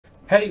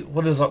Hey,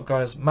 what is up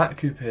guys? Matt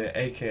Cooper here,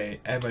 aka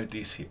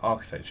MODC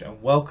Architecture,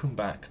 and welcome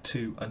back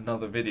to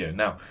another video.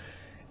 Now,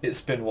 it's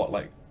been what,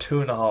 like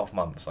 2.5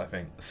 months I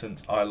think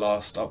since I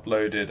last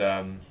uploaded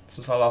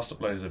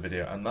a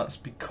video, and that's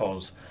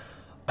because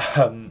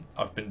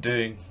I've been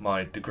doing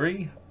my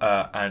degree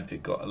and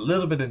it got a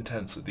little bit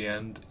intense at the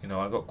end. You know,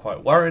 I got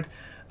quite worried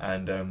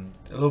and a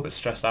little bit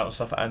stressed out and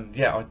stuff, and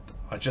yeah,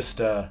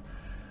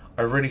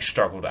 I really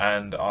struggled,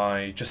 and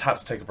I just had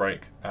to take a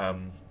break.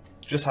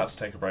 Just had to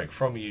take a break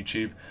from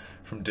YouTube,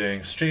 from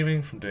doing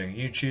streaming, from doing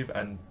YouTube,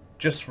 and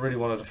just really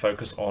wanted to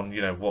focus on,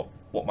 you know,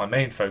 what my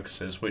main focus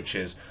is, which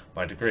is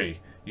my degree.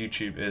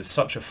 YouTube is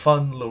such a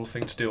fun little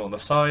thing to do on the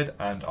side,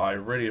 and I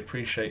really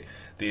appreciate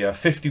the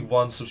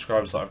 51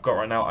 subscribers that I've got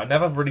right now. I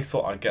never really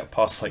thought I'd get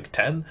past like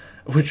 10,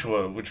 which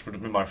would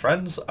have been my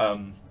friends,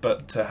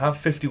 but to have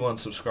 51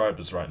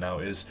 subscribers right now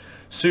is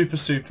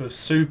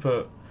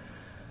super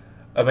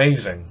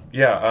amazing.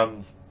 Yeah.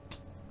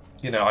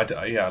 You know,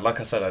 like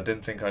I said, I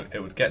didn't think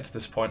it would get to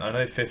this point. I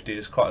know 50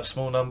 is quite a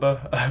small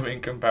number in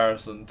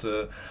comparison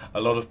to a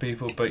lot of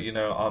people, but you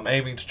know, I'm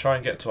aiming to try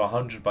and get to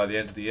 100 by the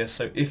end of the year.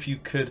 So if you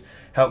could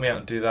help me out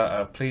and do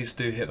that, please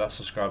do hit that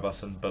subscribe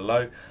button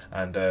below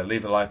and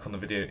leave a like on the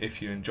video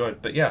if you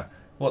enjoyed. But yeah,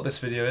 what this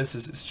video is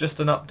it's just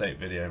an update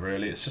video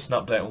really. It's just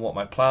an update on what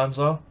my plans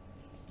are.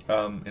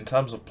 In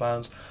terms of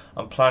plans,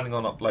 I'm planning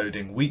on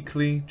uploading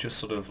weekly, just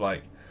sort of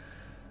like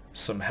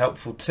some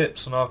helpful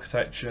tips on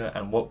architecture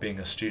and what being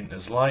a student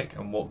is like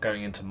and what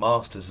going into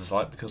masters is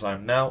like, because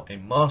I'm now a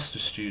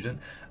master's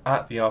student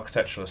at the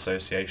Architectural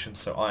Association,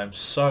 so I am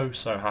so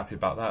happy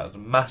about that. It's a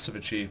massive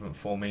achievement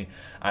for me,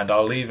 and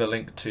I'll leave a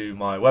link to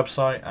my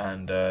website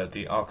and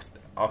the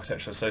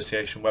Architectural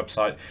Association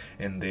website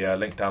in the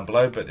link down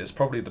below. But it's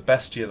probably the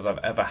best year that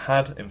I've ever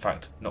had. In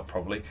fact, not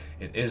probably,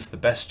 it is the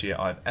best year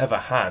I've ever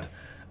had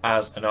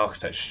as an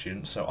architecture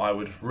student, so I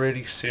would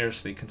really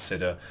seriously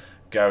consider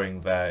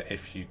going there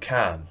if you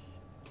can.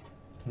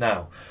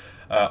 Now,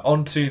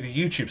 onto the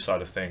YouTube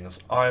side of things.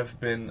 I've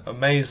been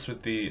amazed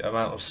with the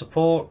amount of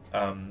support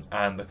and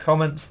the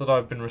comments that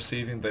I've been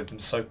receiving. They've been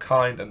so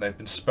kind and they've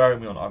been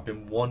spurring me on. I've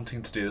been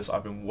wanting to do this.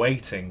 I've been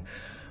waiting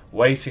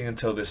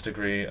until this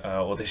degree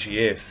or this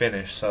year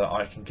finished so that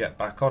I can get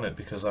back on it,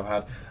 because I've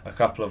had a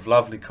couple of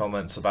lovely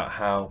comments about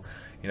how,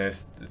 you know,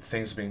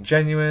 things are being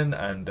genuine,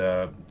 and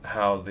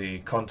how the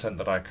content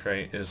that I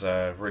create is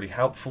really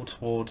helpful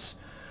towards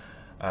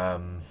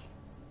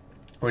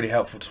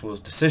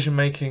decision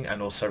making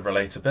and also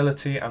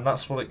relatability, and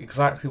that's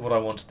exactly what I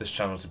wanted this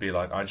channel to be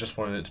like. I just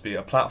wanted it to be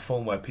a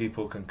platform where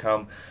people can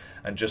come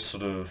and just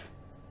sort of,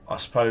 I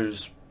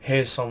suppose,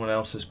 hear someone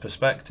else's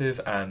perspective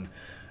and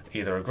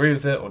either agree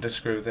with it or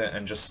disagree with it,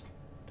 and just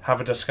have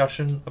a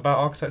discussion about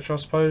architecture, I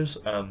suppose,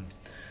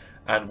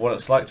 and what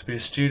it's like to be a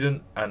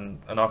student and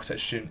an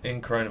architecture student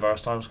in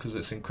coronavirus times, because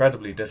it's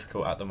incredibly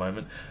difficult at the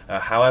moment.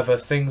 However,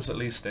 things, at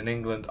least in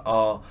England,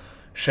 are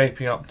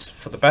shaping up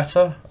for the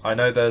better. I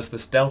know there's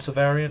this Delta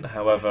variant,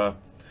 however,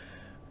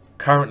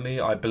 currently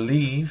I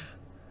believe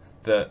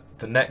that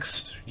the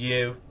next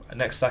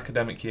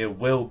academic year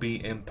will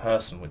be in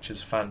person, which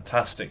is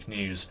fantastic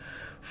news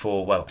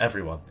for, well,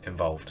 everyone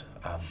involved.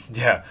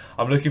 Yeah,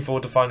 I'm looking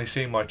forward to finally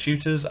seeing my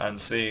tutors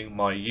and seeing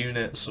my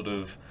unit, sort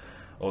of,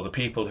 or the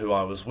people who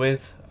I was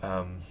with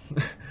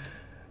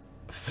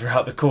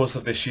throughout the course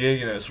of this year.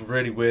 You know, it's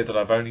really weird that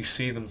I've only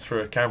seen them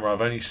through a camera.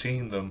 I've only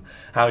seen them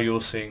how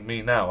you're seeing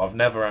me now. I've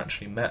never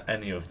actually met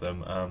any of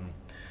them.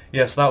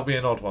 Yes, that'll be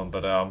an odd one,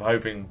 but I'm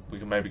hoping we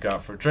can maybe go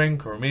out for a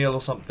drink or a meal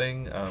or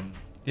something.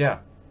 Yeah,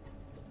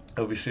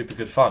 it'll be super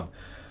good fun.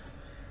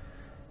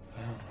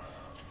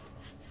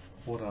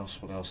 What else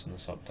in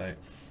this update?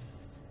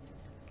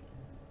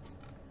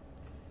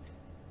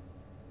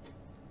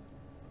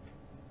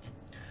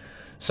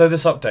 So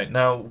this update,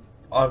 now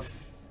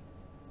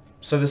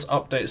So this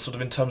update sort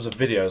of in terms of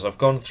videos. I've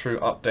gone through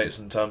updates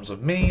in terms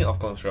of me, I've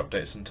gone through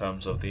updates in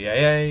terms of the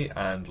AA,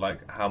 and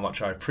like how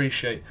much I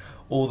appreciate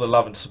all the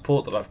love and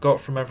support that I've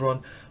got from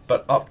everyone,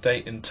 but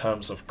update in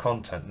terms of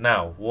content.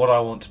 Now, what I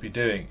want to be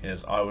doing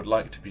is I would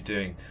like to be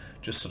doing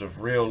just sort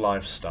of real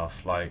life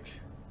stuff,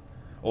 like,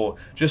 or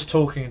just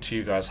talking to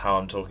you guys how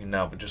I'm talking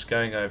now, but just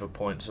going over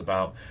points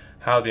about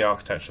how the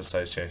Architectural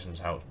Association has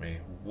helped me,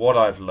 what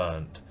I've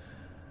learned,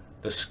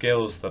 the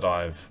skills that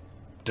I've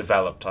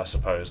developed, I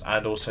suppose,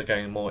 and also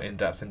going more in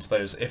depth into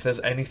those. If there's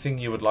anything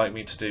you would like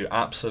me to do,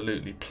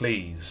 absolutely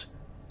please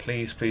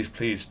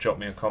drop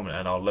me a comment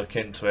and I'll look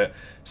into it,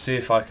 see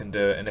if I can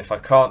do it, and if I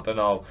can't, then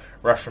I'll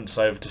reference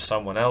over to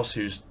someone else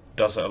who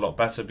does it a lot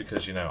better,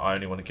 because, you know, I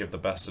only want to give the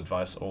best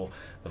advice, or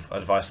the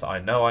advice that I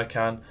know I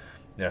can.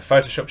 You know,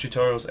 Photoshop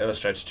tutorials,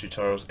 Illustrator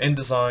tutorials,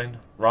 InDesign,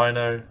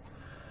 Rhino,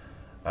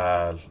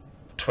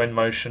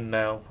 Twinmotion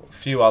now, a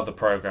few other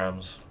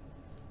programs.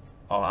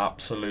 I'll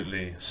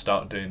absolutely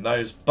start doing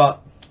those,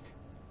 but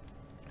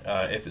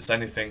if it's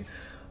anything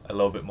a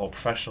little bit more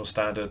professional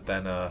standard,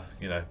 then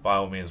you know, by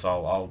all means,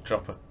 I'll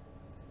drop a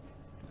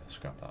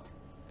scrap that.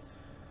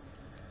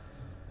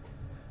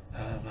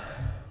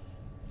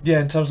 Yeah,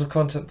 in terms of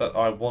content that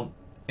I want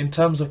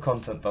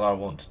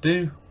to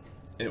do,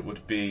 it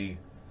would be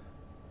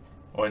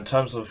or in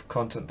terms of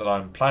content that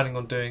I'm planning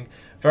on doing,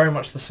 very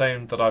much the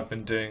same that I've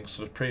been doing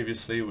sort of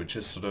previously, which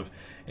is sort of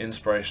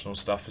inspirational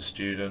stuff for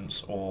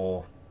students,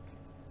 or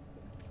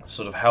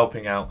sort of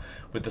helping out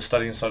with the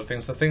studying side of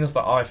things, the things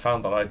that I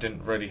found that I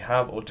didn't really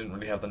have, or didn't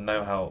really have the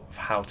know-how of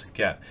how to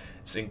get.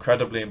 It's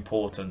incredibly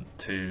important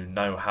to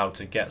know how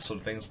to get sort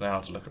of things, know how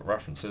to look at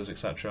references,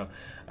 etc.,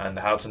 and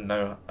to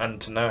know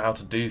how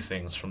to do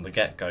things from the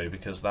get-go,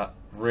 because that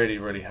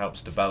really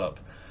helps develop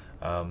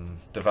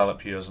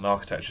you as an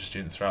architecture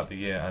student throughout the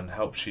year, and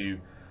helps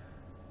you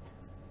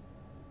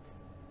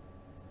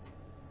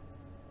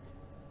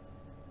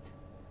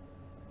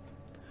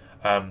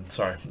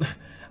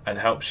and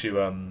helps you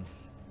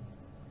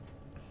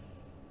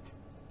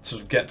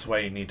sort of get to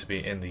where you need to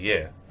be in the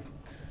year.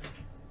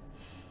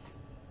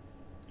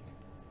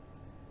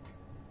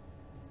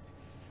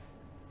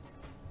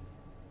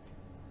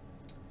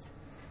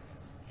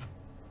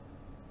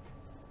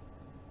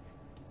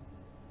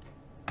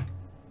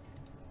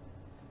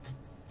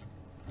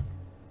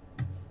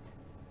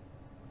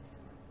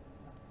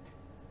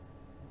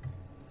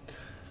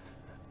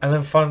 And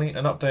then finally,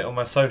 an update on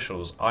my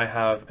socials. I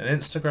have an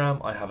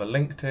Instagram, I have a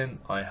LinkedIn,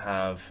 I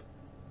have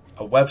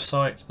a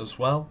website as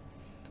well.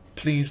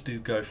 Please do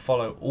go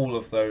follow all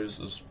of those,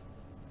 as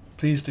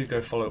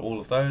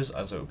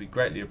it would be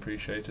greatly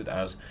appreciated,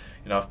 as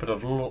you know, I've put a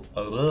lot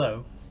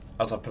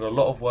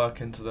of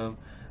work into them,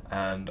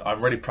 and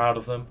I'm really proud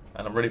of them,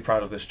 and I'm really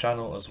proud of this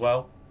channel as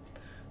well.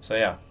 So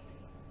yeah,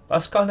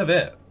 that's kind of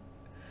it.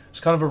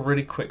 It's kind of a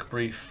really quick,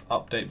 brief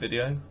update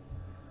video,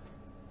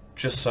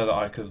 just so that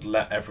I could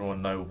let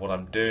everyone know what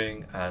I'm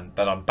doing and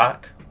that I'm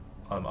back.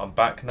 I'm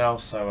back now,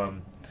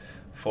 so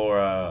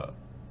for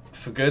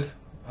good.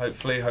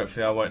 Hopefully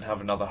I won't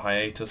have another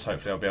hiatus.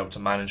 Hopefully I'll be able to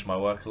manage my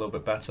work a little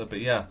bit better. But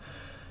yeah,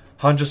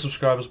 100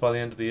 subscribers by the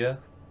end of the year.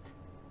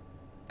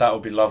 That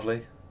would be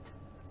lovely.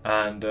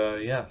 And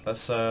yeah,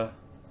 let's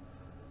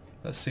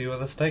see where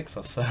this takes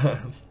us.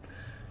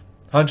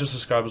 100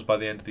 subscribers by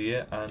the end of the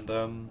year,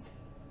 and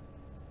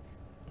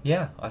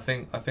yeah, I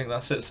think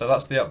that's it. So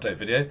that's the update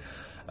video.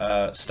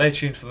 Stay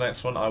tuned for the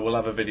next one. I will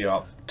have a video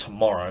up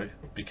tomorrow,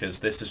 because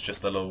this is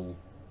just a little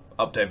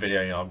update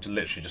video. You know, I'm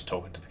literally just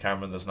talking to the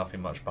camera, and there's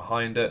nothing much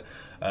behind it.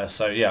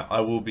 So yeah, I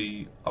will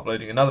be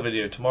uploading another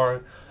video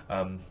tomorrow.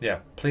 Yeah,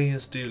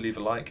 please do leave a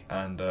like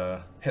and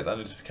hit that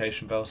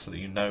notification bell so that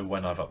you know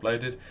when I've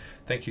uploaded.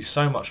 Thank you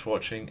so much for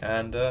watching,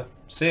 and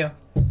see ya.